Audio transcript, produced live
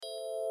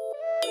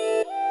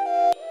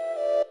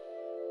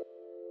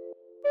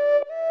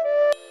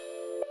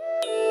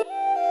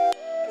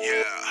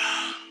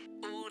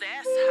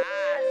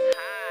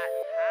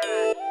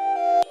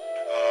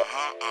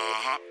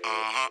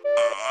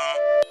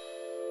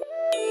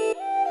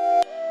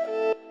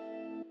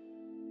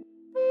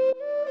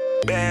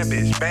Bad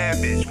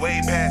bitch,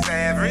 way past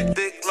average.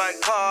 Thick like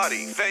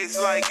Cardi, face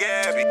like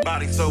Gabby.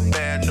 Body so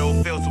bad,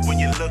 no filter when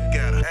you look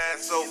at her.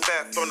 Ass so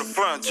fat from the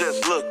front,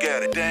 just look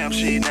at it. Damn,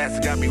 she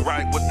nasty, got me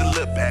right with the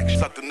lip action.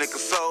 Sucked the nigga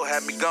soul,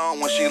 had me gone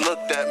when she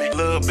looked at me.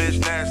 Little bitch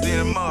nasty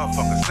and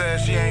motherfucker, said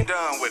she ain't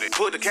done with it.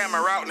 Put the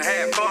camera out and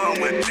had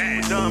fun with it.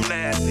 Damn, dumb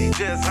nasty,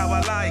 just how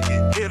I like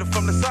it. Hit her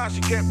from the side,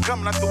 she kept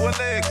coming, I threw her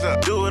legs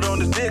up. Do it on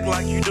this dick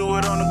like you do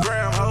it on the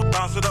gram, ho.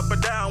 Bounce it up or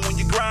down when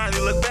you grind,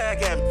 you look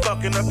back at me.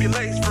 Fucking up your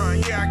lace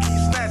front, yeah, I keep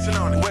snatching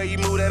on it. Way you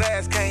move that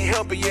ass, can't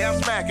help it, yeah,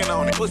 I'm smacking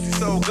on it. Pussy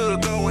so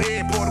good, go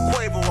ahead, pour the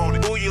Quavo on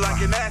it. Ooh, you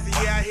like it nasty,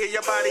 yeah, I hear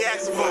your body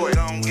asking for it.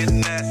 Gon' get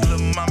nasty,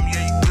 little mama,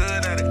 yeah, you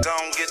good at it.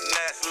 Gon' get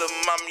nasty, little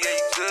mama, yeah,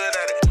 you good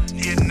at it.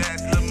 Get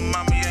nasty, little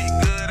mama, yeah, you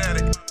good at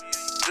it.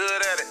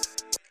 Good at it,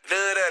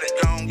 good at it.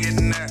 Gon' get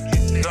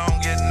nasty, gon'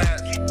 get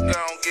nasty,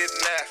 gon' get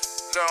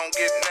nasty, gon'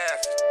 get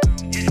nasty.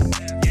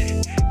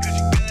 Cause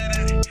you good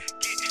at it.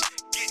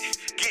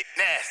 Get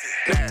nasty,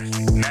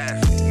 nasty,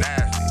 nasty,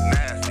 nasty,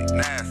 nasty,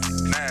 nasty,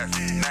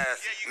 nasty,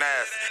 nasty,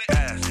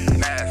 nasty,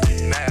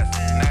 nasty,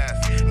 nasty,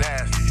 nasty,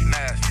 nasty,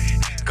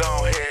 nasty. Go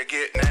ahead,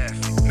 get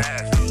nasty,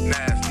 nasty,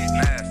 nasty,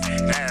 nasty,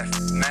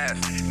 nasty,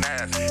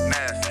 nasty, nasty,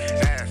 nasty,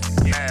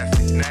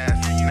 nasty,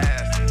 nasty,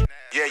 nasty.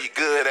 Yeah, you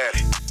good at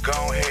it.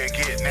 Go ahead,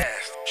 get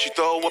nasty. She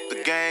throw up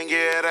the gang,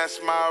 yeah, that's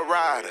my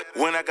rider.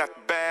 When I got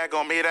the bag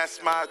on me, that's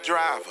my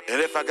driver.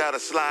 And if I gotta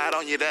slide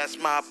on you, that's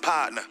my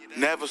partner.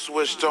 Never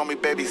switched on me,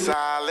 baby,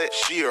 solid.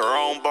 She her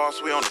own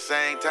boss, we on the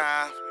same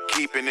time.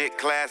 Keeping it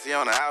classy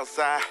on the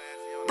outside.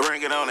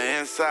 Bring it on the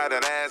inside,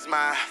 that's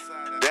mine.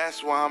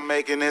 That's why I'm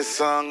making this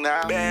song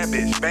now. Bad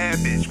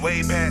bitch,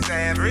 way past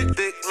average.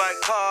 Thick like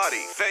Cardi,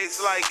 face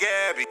like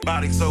Gabby.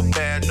 Body so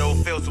bad, no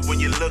filter when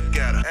you look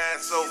at her.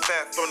 Ass so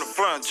fat from the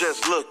front,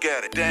 just look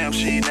at it. Damn,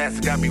 she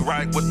nasty, got me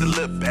right with the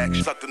lip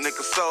action. Sucked the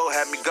nigga soul,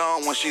 had me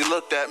gone when she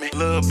looked at me.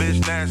 Little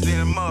bitch nasty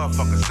and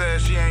motherfucker,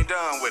 said she ain't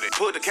done with it.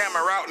 Put the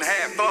camera out and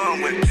had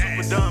fun with it.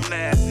 Super dumb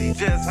nasty,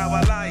 just how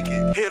I like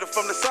it. Hit her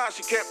from the side,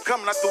 she kept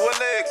coming, I threw her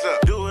legs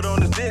up. Do it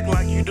on this dick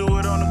like you do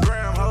it on the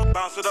gram, ho.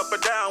 Bounce it up or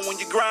down when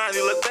you grind,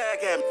 you look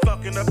back at me.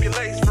 Fucking up your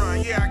lace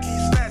front, yeah, I keep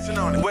snatching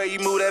on it. Way you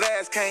move that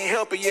ass, can't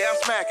help it, yeah, I'm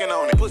smacking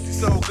on it. Pussy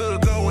so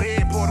good, go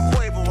ahead, pour the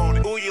Quavo on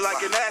it. Ooh, you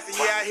like it nasty,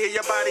 yeah, I hear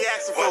your body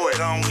asking for it.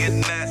 Gon' get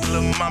nasty,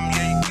 little mama,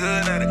 yeah, you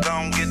good at it.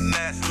 Gon' get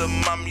nasty, little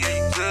mama, yeah,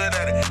 you good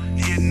at it.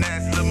 Get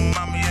nasty, little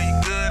mama, yeah, you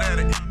good at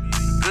it.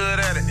 Good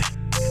at it,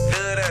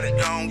 good at it.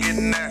 Gon' get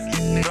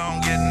nasty,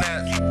 gon' get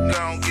nasty,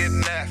 gon' get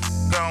nasty,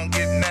 gon'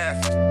 get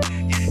nasty.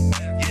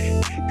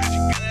 Cause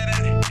you good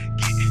at it.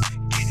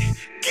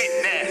 Get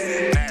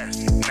nasty,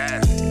 nasty,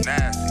 nasty,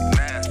 nasty,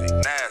 nasty,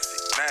 nasty,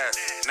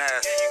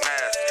 nasty,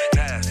 nasty,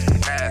 nasty,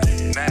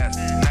 nasty,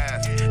 nasty,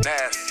 nasty,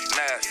 nasty,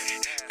 nasty.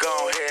 Go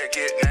ahead,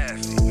 get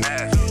nasty,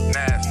 nasty,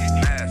 nasty,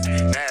 nasty,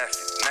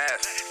 nasty,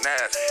 nasty,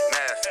 nasty,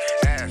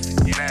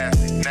 nasty,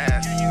 nasty,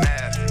 nasty,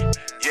 nasty.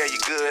 Yeah, you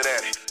good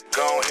at it.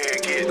 Go ahead,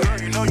 get it. Girl,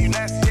 you know you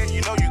nasty, yeah,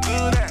 you know you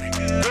good at it.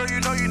 Girl, you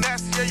know you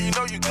nasty, yeah, you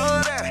know you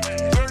good at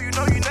it. Girl, you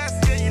know you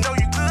nasty, yeah, you know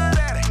you good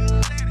at it.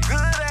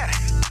 Good at it,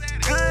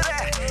 good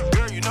at it.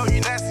 Girl, you know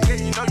you nasty, yeah,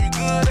 you know you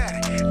good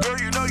at it. Girl,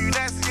 you know you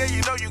nasty, yeah,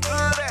 you know you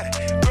good at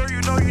it. Girl,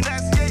 you know you nasty.